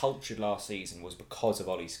cultured last season was because of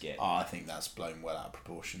Ollie Skip. Oh, I think that's blown well out of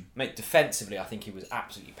proportion. Mate, defensively, I think he was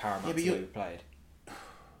absolutely paramount to the way we played.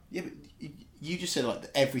 Yeah, but You just said like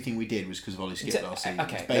everything we did was because of Ollie Skip last season.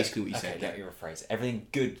 Okay, That's basically what you said. Okay, let me rephrase it. Everything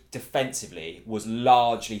good defensively was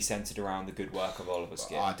largely centred around the good work of Oliver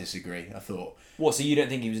Skip. I disagree. I thought. What? So you don't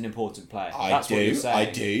think he was an important player? What you're saying.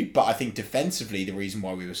 I do. But I think defensively, the reason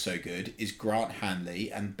why we were so good is Grant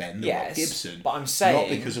Hanley and Ben the Rock Gibson. But I'm saying not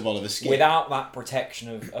because of Oliver Skip. Without that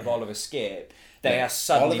protection of Oliver Skip, they are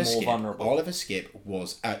suddenly more vulnerable. Oliver Skip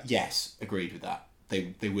was yes, agreed with that.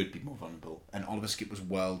 They would be more vulnerable. And Oliver Skip was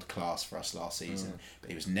world class for us last season. But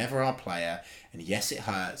he was never our player. And yes, it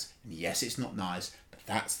hurts. And yes, it's not nice. But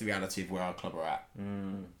that's the reality of where our club are at.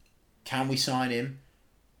 Can we sign him?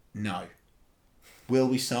 No. Will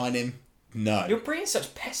we sign him? No. You're bringing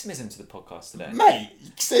such pessimism to the podcast today. Mate,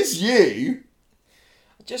 says you.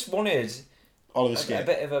 I just wanted Oliver Skip. a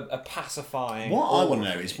bit of a pacifying... What I want to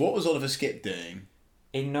know is, what was Oliver Skip doing?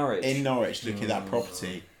 In Norwich. Looking at that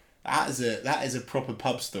property. That is a proper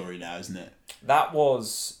pub story now, isn't it? That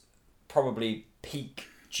was probably peak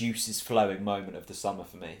juices flowing moment of the summer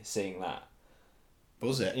for me, seeing that.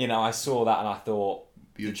 Was it? You know, I saw that and I thought,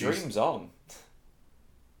 Your the dream's on.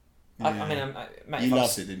 Yeah. I mean, mate, you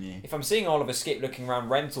loved it, didn't you? If I'm seeing Oliver Skip looking around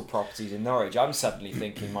rental properties in Norwich, I'm suddenly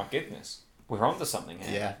thinking, my goodness, we're onto something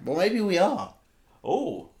here. Yeah. Well, maybe we are.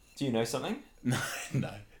 Oh, do you know something? No,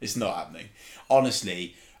 it's not happening.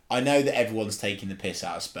 Honestly, I know that everyone's taking the piss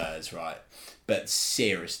out of Spurs, right? But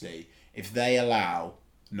seriously, if they allow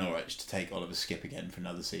Norwich to take Oliver Skip again for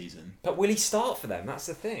another season... But will he start for them? That's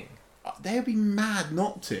the thing. They'll be mad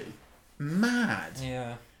not to. Mad.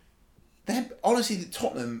 Yeah. Honestly,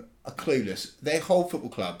 Tottenham are clueless. Their whole football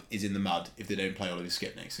club is in the mud if they don't play Oliver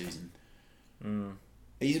Skip next season.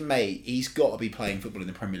 He's got to be playing football in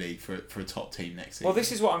the Premier League for a top team next season. Well,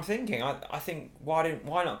 this is what I'm thinking. I think why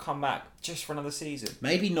not come back just for another season?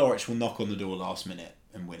 Maybe Norwich will knock on the door last minute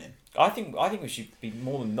and win him. I think we should be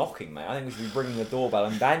more than knocking, mate. I think we should be ringing the doorbell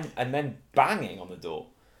and then banging on the door.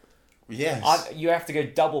 Yes. You have to go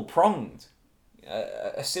double pronged.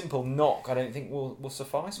 A simple knock, I don't think will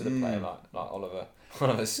suffice with a player like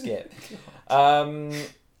Oliver Skip.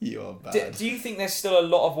 You are bad. Do you think there's still a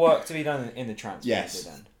lot of work to be done in the transfer window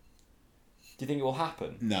then? Do you think it will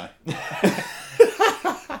happen? No.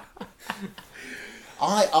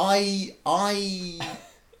 I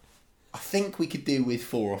think we could do with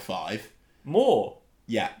 4 or 5. More?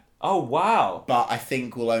 Yeah. Oh, wow. But I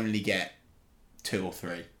think we'll only get 2 or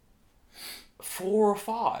 3. 4 or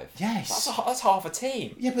 5? Yes. That's half a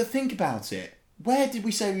team. Yeah, but think about it. Where did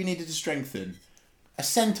we say we needed to strengthen? A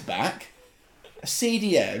centre-back, a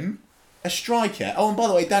CDM, a striker. Oh, and by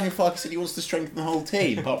the way, Daniel Farke said he wants to strengthen the whole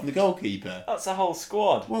team, apart from the goalkeeper. That's a whole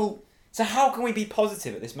squad. Well... So how can we be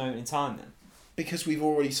positive at this moment in time, then? Because we've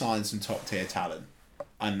already signed some top-tier talent,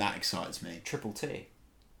 and that excites me. Triple T.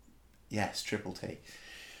 Yes, Triple T.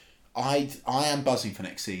 I am buzzing for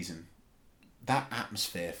next season. That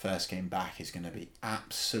atmosphere first game back is going to be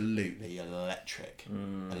absolutely electric.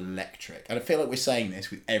 Electric. And I feel like we're saying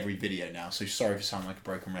this with every video now, so sorry for sounding like a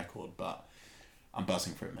broken record, but I'm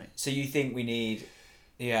buzzing for it, mate. So you think we need...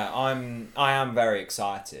 Yeah, I am very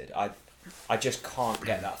excited. I just can't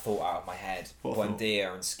get that thought out of my head.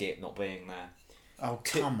 Buendia and Skip not being there. Oh,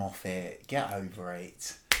 come off it. Get over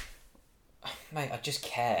it. Mate, I just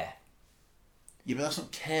care. Yeah, but that's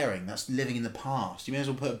not caring. That's living in the past. You may as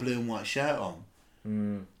well put a blue and white shirt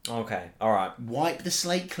on. Okay, alright. Wipe the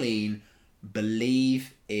slate clean.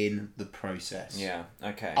 Believe in the process. Yeah,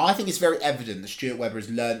 okay. I think it's very evident that Stuart Webber has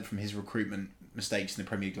learnt from his recruitment mistakes in the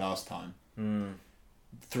Premier League last time.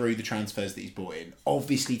 Through the transfers that he's brought in.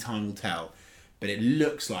 Obviously, time will tell. But it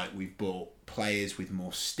looks like we've bought players with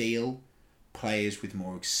more steel, players with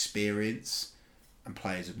more experience, and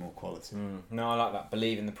players of more quality. No, I like that.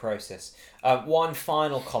 Believe in the process. One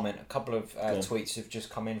final comment. A couple of tweets have just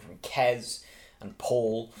come in from Kez and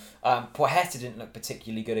Paul. Poeta didn't look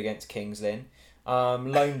particularly good against Kings Lynn.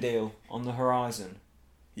 Loan deal on the horizon.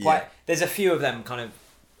 Yeah. There's a few of them kind of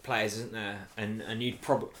players, isn't there? And you'd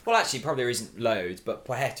probably... Well, actually, probably there isn't loads, but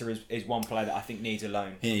Poeta is one player that I think needs a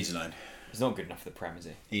loan. He needs a loan. He's not good enough for the Prem, is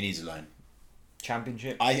he? He needs a loan.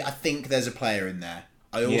 Championship? I think there's a player in there.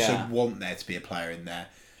 I also want there to be a player in there,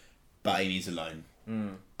 but he needs a loan.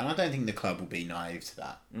 And I don't think the club will be naive to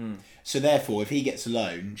that. So therefore, if he gets a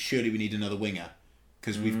loan, surely we need another winger.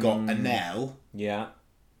 Because we've got Anel. Yeah.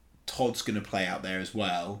 Todd's going to play out there as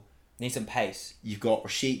well. Need some pace. You've got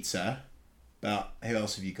Rashica, but who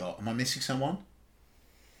else have you got? Am I missing someone?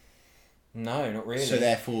 No, not really. So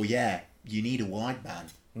therefore, yeah, you need a wide man.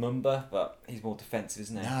 Mumba, but he's more defensive,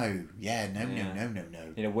 isn't he? No, no.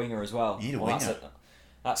 You need a winger as well. You need a winger.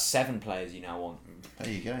 That's 7 players you now want.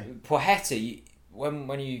 There you go. Poeta,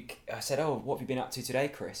 I said, "Oh, what have you been up to today,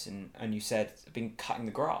 Chris?" and you said, "I've been cutting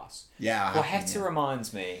the grass." Yeah. Well, Hector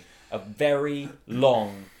reminds me of very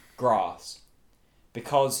long grass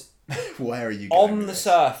because Where are you going on with the this?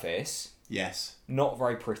 surface, Yes. not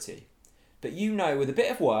very pretty. But with a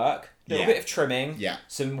bit of work, a little Yeah. bit of trimming, Yeah.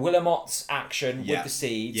 some Willamot's action Yeah. with the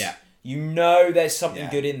seeds, Yeah. there's something Yeah.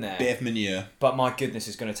 good in there. Bit of manure. But my goodness,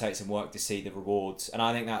 it's going to take some work to see the rewards, and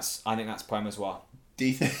I think that's Prem as well. Do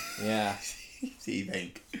you think? Yeah. Do you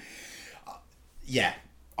think? Yeah.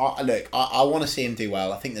 I want to see him do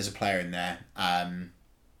well. I think there's a player in there.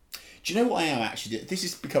 Do you know what I am actually... This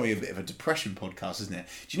is becoming a bit of a depression podcast, isn't it?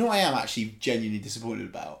 Do you know what I am actually genuinely disappointed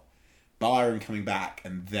about? Byram coming back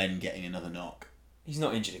and then getting another knock. He's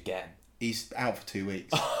not injured again. He's out for 2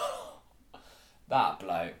 weeks. That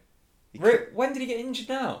bloke. When did he get injured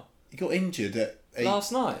now? He got injured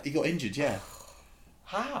Last night? He got injured, yeah.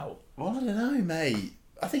 How? Well, I don't know, mate.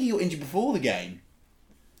 I think he got injured before the game.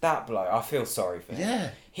 That bloke, I feel sorry for him. Yeah.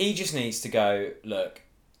 He just needs to go, look,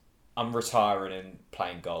 I'm retiring and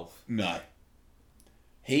playing golf. No.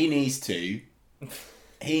 He needs to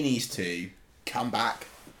come back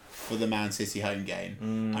for the Man City home game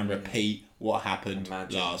and repeat what happened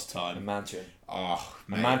last time. Imagine. Oh,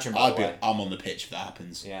 mate. Imagine, by the way. I'm on the pitch if that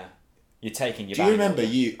happens. Yeah. You're taking your Do you remember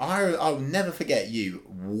I'll never forget you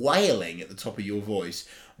wailing at the top of your voice,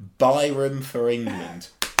 Byram for England.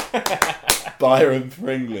 Byram for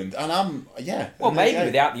England. And Well, maybe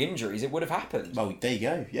without the injuries it would have happened. Well, there you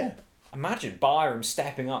go, yeah. Imagine Byram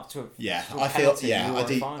stepping up to a penalty in the Euro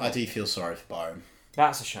final. I do feel sorry for Byram.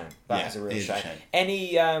 That's a shame. That is a real shame.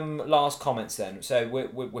 Any last comments then? So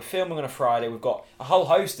we're filming on a Friday. We've got a whole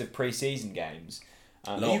host of pre-season games.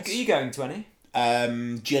 Are you going to any?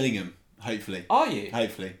 Gillingham, hopefully. Are you?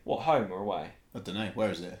 Hopefully. What, home or away? I don't know.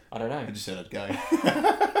 Where is it? I don't know. I just said I'd go.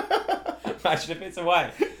 Imagine if it's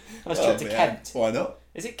away. Let's trip to Kent. Why not?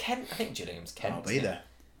 Is it Kent? I think Gillingham's Kent. I'll be there.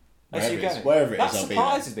 Wherever it is, that I'll be there.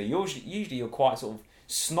 surprises me. Usually you're quite sort of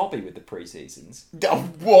snobby with the pre-seasons. What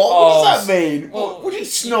does that mean? Well, what do you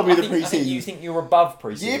snobby the I think pre-season? you think you're above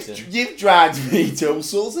pre-season. You've dragged me to all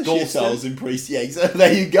sorts of Galston. shitholes in pre-season. So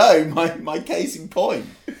there you go. My case in point.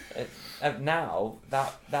 Now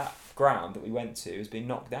that ground that we went to has been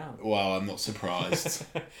knocked down. Well, I'm not surprised.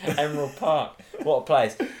 Emerald Park. What a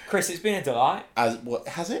place. Chris, it's been a delight. What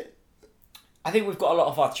has it? I think we've got a lot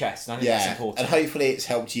off our chest, and I think that's important. And hopefully it's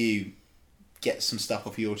helped you get some stuff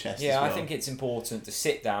off your chest as well. I think it's important to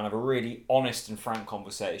sit down, have a really honest and frank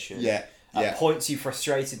conversation. Yeah. At points you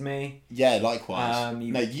frustrated me. Yeah, likewise.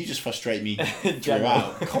 You just frustrate me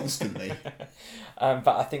throughout, constantly. But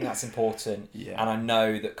I think that's important. Yeah. And I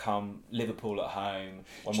know that come Liverpool at home,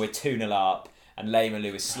 when we're 2-0 up, and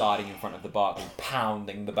Leymanu is sliding in front of the Barclays,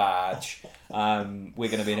 pounding the badge, we're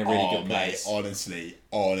going to be in a really good place. Mate,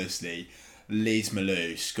 honestly, Leeds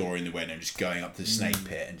Malou scoring the winner and just going up to the snake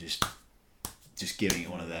pit and just giving it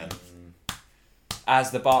one of them.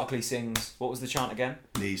 As the Barclay sings, what was the chant again?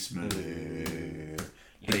 Leeds Malou,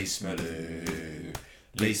 Leeds Malou,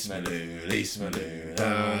 Leeds Malou, Leeds Malou,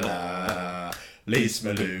 la la. Leeds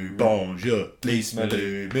Malou, bonjour, Leeds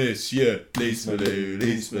Malou, monsieur, Leeds Malou,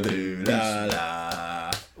 Leeds Malou, la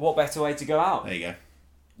la. What better way to go out? There you go.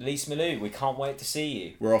 Leeds Malou, we can't wait to see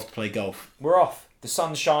you. We're off to play golf. We're off. The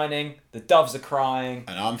sun's shining, the doves are crying.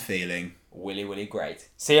 And I'm feeling... Willy great.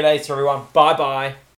 See you later, everyone. Bye-bye.